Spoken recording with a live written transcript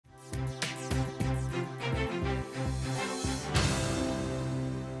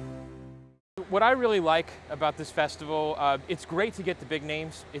What I really like about this festival, it's great to get the big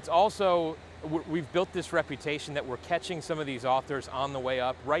names. It's also, we've built this reputation that we're catching some of these authors on the way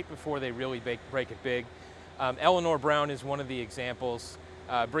up right before they really break it big. Eleanor Brown is one of the examples.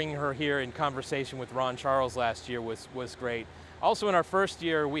 Bringing her here in conversation with Ron Charles last year was great. Also in our first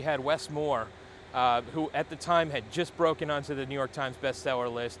year, we had Wes Moore, who at the time had just broken onto the New York Times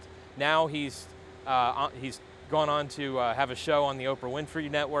bestseller list. Now he's gone on to have a show on the Oprah Winfrey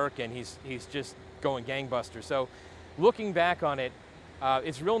Network, and he's just going gangbusters. So looking back on it,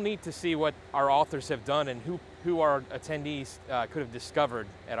 it's real neat to see what our authors have done and who our attendees could have discovered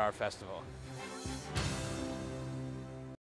at our festival.